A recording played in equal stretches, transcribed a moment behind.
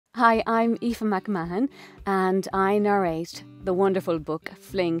Hi, I'm Aoife McMahon and I narrate the wonderful book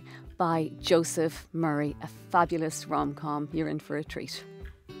Fling by Joseph Murray, a fabulous rom-com. You're in for a treat.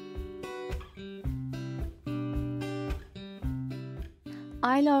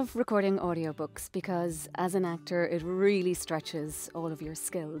 I love recording audiobooks because as an actor it really stretches all of your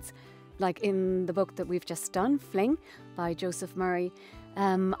skills. Like in the book that we've just done, Fling by Joseph Murray,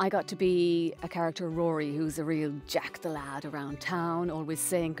 I got to be a character, Rory, who's a real Jack the lad around town, always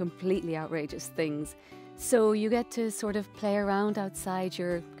saying completely outrageous things. So you get to sort of play around outside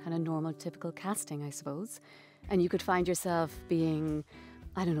your kind of normal, typical casting, I suppose. And you could find yourself being,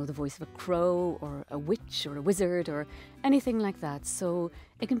 I don't know, the voice of a crow or a witch or a wizard or anything like that. So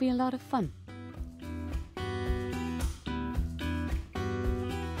it can be a lot of fun.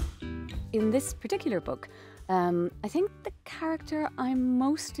 In this particular book, I think the character I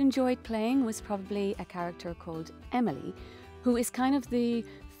most enjoyed playing was probably a character called Emily, who is kind of the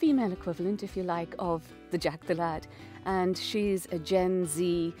female equivalent, if you like, of the Jack the Lad. And she's a Gen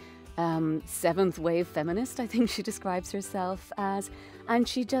Z seventh wave feminist, I think she describes herself as. And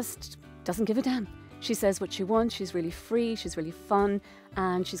she just doesn't give a damn. She says what she wants, she's really free, she's really fun,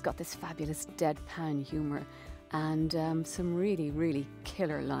 and she's got this fabulous deadpan humour and some really, really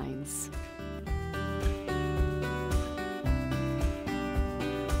killer lines.